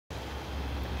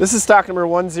This is stock number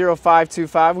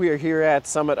 10525. We are here at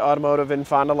Summit Automotive in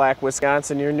Fond du Lac,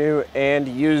 Wisconsin, your new and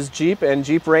used Jeep and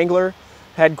Jeep Wrangler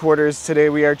headquarters. Today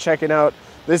we are checking out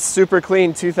this super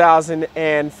clean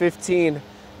 2015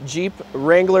 Jeep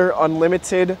Wrangler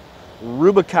Unlimited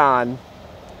Rubicon.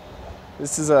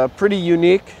 This is a pretty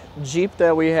unique Jeep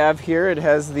that we have here. It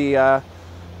has the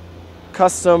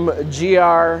custom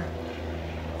GR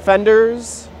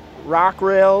fenders, rock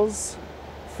rails,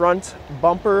 front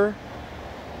bumper,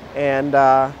 and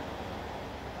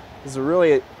is a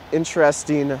really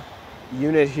interesting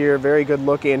unit here, very good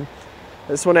looking.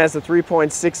 This one has a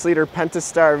 3.6 liter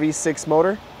Pentastar V6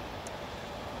 motor.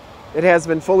 It has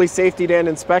been fully safetied and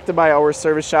inspected by our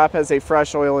service shop, has a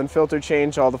fresh oil and filter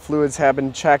change. All the fluids have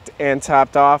been checked and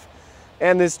topped off,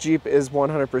 and this Jeep is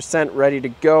 100% ready to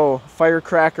go.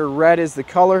 Firecracker red is the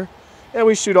color, and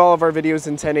we shoot all of our videos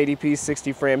in 1080p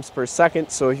 60 frames per second,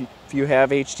 so if you have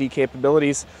HD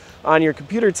capabilities on your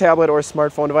computer, tablet, or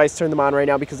smartphone device, turn them on right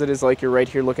now, because it is like you're right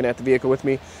here looking at the vehicle with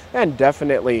me, and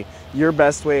definitely your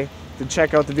best way to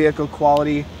check out the vehicle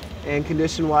quality and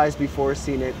condition wise before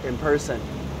seeing it in person.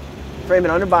 Frame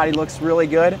and underbody looks really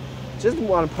good. Just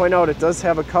want to point out it does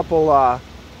have a couple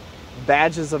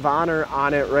badges of honor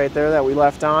on it right there that we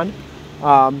left on.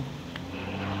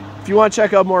 If you want to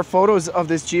check out more photos of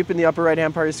this Jeep, in the upper right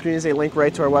hand part of the screen is a link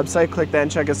right to our website. Click that and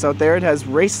check us out there. It has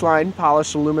Raceline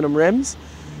polished aluminum rims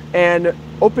and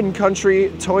Open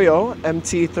Country Toyo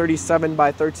MT37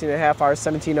 by 13.5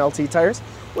 R17 LT tires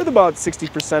with about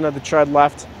 60% of the tread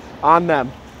left on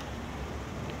them.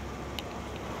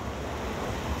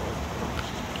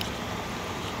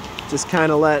 Just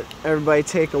kind of let everybody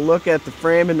take a look at the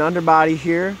frame and underbody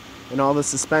here and all the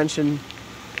suspension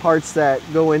parts that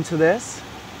go into this.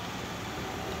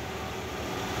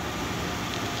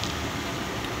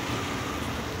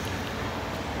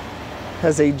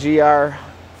 Has a GR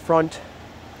front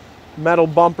metal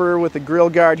bumper with a grill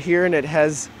guard here, and it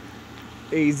has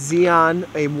a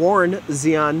worn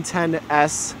Xeon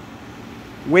 10S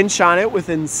winch on it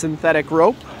within synthetic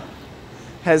rope.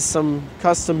 Has some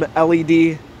custom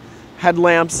LED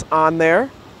headlamps on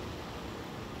there.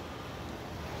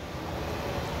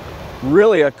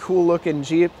 Really a cool looking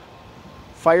Jeep.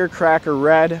 Firecracker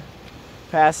red.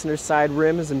 Passenger side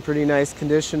rim is in pretty nice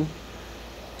condition,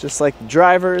 just like the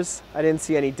driver's. I didn't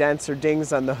see any dents or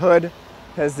dings on the hood.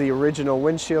 Has the original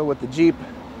windshield with the Jeep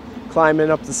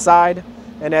climbing up the side.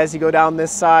 And as you go down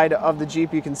this side of the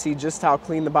Jeep, you can see just how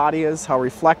clean the body is, how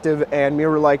reflective and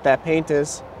mirror-like that paint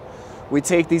is. We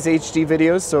take these HD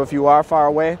videos, so if you are far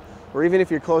away, or even if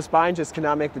you're close by and just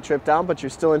cannot make the trip down, but you're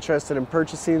still interested in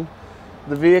purchasing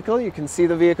the vehicle, you can see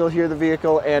the vehicle, hear the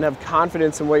vehicle, and have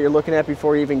confidence in what you're looking at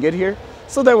before you even get here,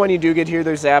 so that when you do get here,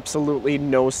 there's absolutely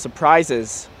no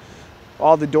surprises.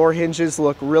 All the door hinges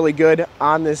look really good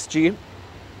on this Jeep,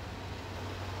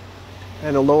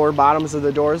 and the lower bottoms of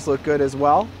the doors look good as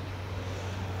well.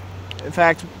 In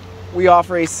fact, we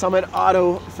offer a Summit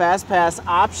Auto Fast Pass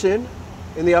option.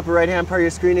 In the upper right hand part of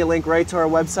your screen, a link right to our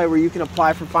website where you can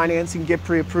apply for financing, get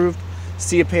pre-approved,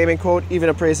 see a payment quote, even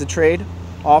appraise a trade,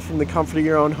 all from the comfort of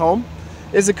your own home.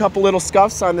 There's a couple little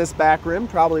scuffs on this back rim,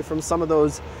 probably from some of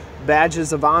those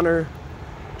badges of honor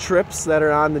trips that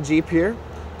are on the Jeep here.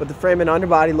 But the frame and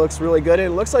underbody looks really good,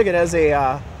 and it looks like it has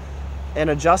an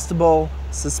adjustable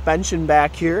suspension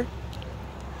back here.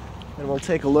 And we'll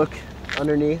take a look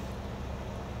underneath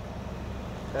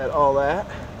at all that.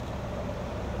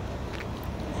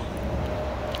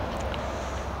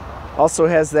 Also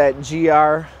has that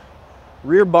GR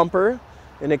rear bumper,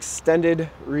 an extended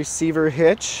receiver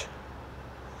hitch,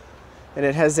 and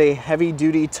it has a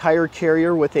heavy-duty tire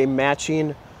carrier with a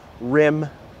matching rim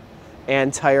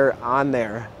and tire on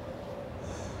there.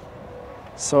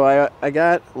 So I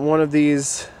got one of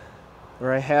these,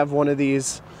 or I have one of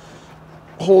these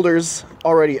holders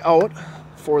already out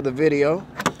for the video.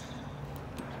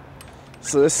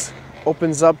 So this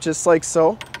opens up just like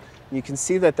so. You can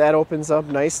see that that opens up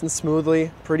nice and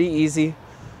smoothly, pretty easy.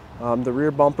 The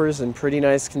rear bumper's in pretty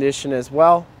nice condition as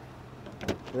well.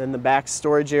 And then the back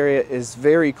storage area is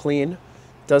very clean.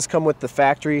 It does come with the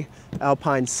factory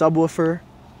Alpine subwoofer.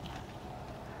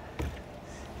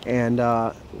 And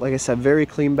like I said, very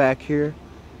clean back here.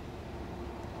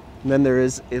 And then there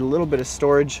is a little bit of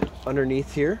storage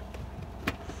underneath here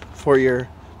for your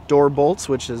door bolts,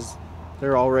 which is,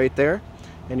 they're all right there,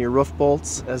 and your roof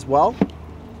bolts as well.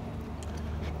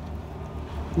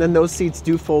 And then those seats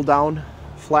do fold down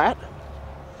flat.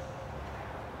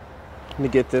 Let me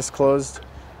get this closed.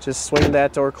 Just swing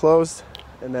that door closed,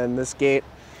 and then this gate,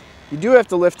 you do have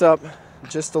to lift up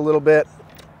just a little bit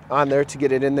on there to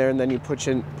get it in there, and then you put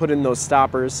in those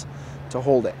stoppers to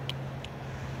hold it.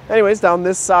 Anyways, down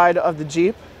this side of the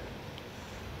Jeep,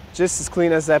 just as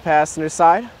clean as that passenger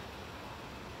side.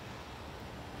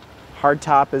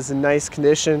 Hardtop is in nice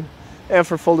condition. And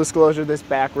for full disclosure, this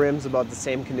back rim's about the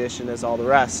same condition as all the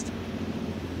rest.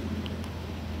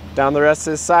 Down the rest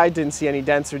of this side, didn't see any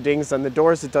dents or dings on the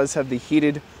doors. It does have the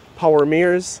heated power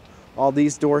mirrors. All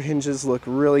these door hinges look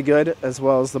really good, as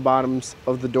well as the bottoms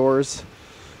of the doors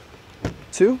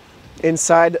too.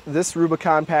 Inside, this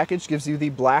Rubicon package gives you the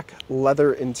black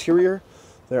leather interior.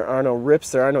 There are no rips,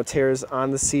 there are no tears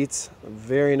on the seats.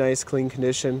 Very nice, clean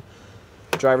condition.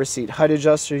 Driver's seat height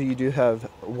adjuster. You do have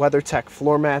WeatherTech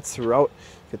floor mats throughout.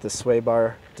 Get the sway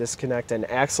bar disconnect and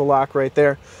axle lock right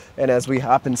there. And as we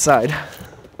hop inside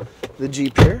the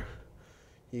Jeep here,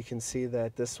 you can see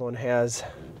that this one has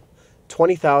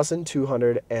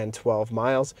 20,212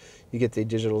 miles. You get the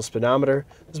digital speedometer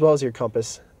as well as your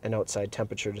compass and outside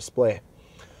temperature display.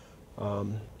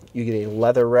 You get a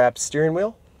leather wrapped steering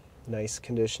wheel. Nice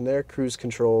condition there. Cruise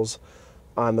controls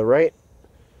on the right.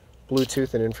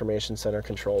 Bluetooth and information center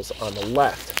controls on the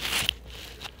left.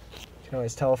 You can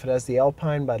always tell if it has the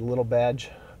Alpine by the little badge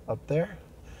up there.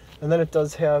 And then it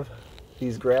does have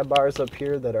these grab bars up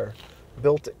here that are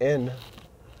built in.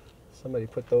 Somebody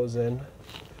put those in.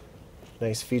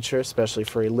 Nice feature, especially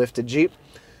for a lifted Jeep.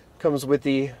 Comes with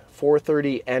the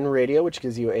 430N radio, which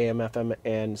gives you AM, FM,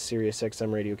 and Sirius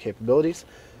XM radio capabilities.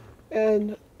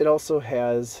 And it also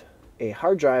has a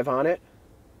hard drive on it,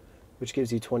 which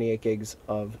gives you 28 gigs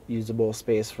of usable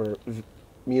space for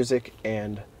music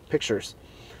and pictures.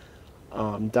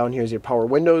 Down here is your power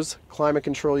windows, climate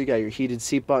control. You got your heated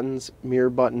seat buttons,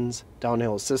 mirror buttons,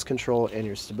 downhill assist control, and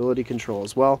your stability control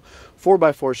as well.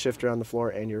 4x4 shifter on the floor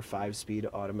and your 5-speed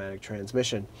automatic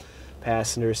transmission.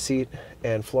 Passenger seat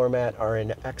and floor mat are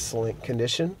in excellent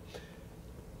condition.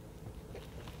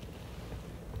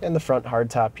 And the front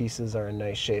hardtop pieces are in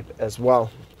nice shape as well.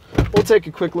 We'll take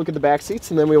a quick look at the back seats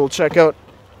and then we will check out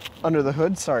under the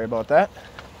hood. Sorry about that.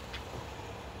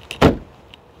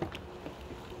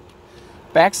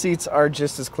 Back seats are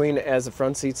just as clean as the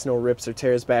front seats. No rips or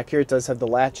tears back here. It does have the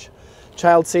latch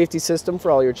child safety system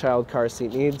for all your child car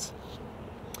seat needs.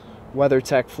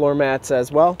 WeatherTech floor mats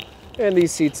as well. And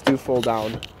these seats do fold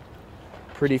down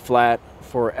pretty flat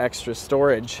for extra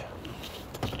storage.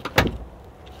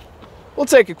 We'll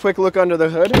take a quick look under the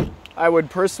hood. I would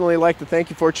personally like to thank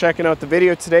you for checking out the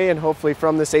video today, and hopefully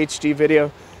from this HD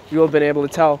video you will have been able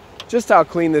to tell just how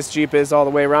clean this Jeep is all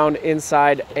the way around,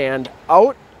 inside and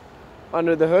out.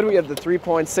 Under the hood we have the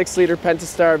 3.6 liter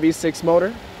Pentastar V6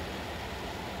 motor.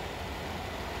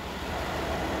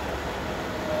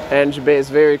 Engine bay is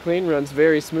very clean, runs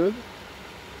very smooth.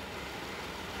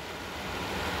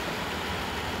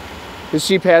 This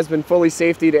Jeep has been fully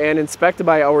safetied and inspected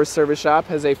by our service shop,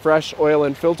 has a fresh oil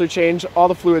and filter change. All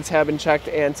the fluids have been checked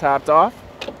and topped off.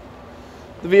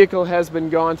 The vehicle has been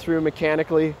gone through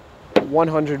mechanically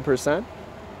 100%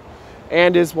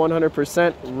 and is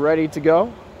 100% ready to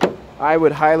go. I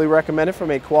would highly recommend it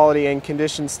from a quality and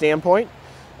condition standpoint.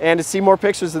 And to see more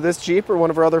pictures of this Jeep or one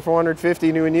of our other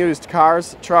 450 new and used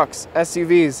cars, trucks,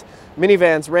 SUVs,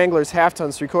 minivans, Wranglers, half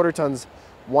tons, 3/4 tons,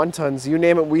 1 tons, you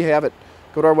name it, we have it.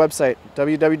 Go to our website,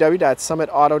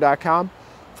 www.summitauto.com.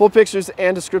 Full pictures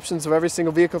and descriptions of every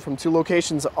single vehicle from 2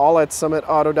 locations, all at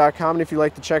summitauto.com. And if you'd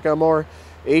like to check out more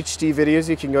HD videos,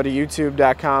 you can go to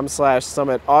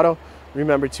youtube.com/summitauto.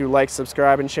 Remember to like,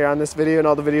 subscribe, and share on this video and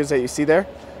all the videos that you see there.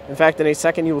 In fact, in a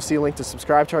second, you will see a link to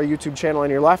subscribe to our YouTube channel on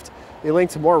your left, a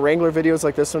link to more Wrangler videos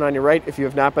like this one on your right. If you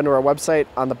have not been to our website,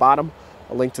 on the bottom,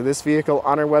 a link to this vehicle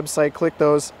on our website. Click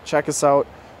those, check us out.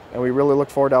 And we really look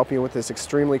forward to helping you with this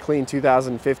extremely clean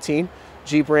 2015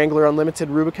 Jeep Wrangler Unlimited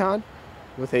Rubicon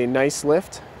with a nice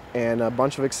lift and a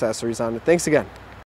bunch of accessories on it. Thanks again.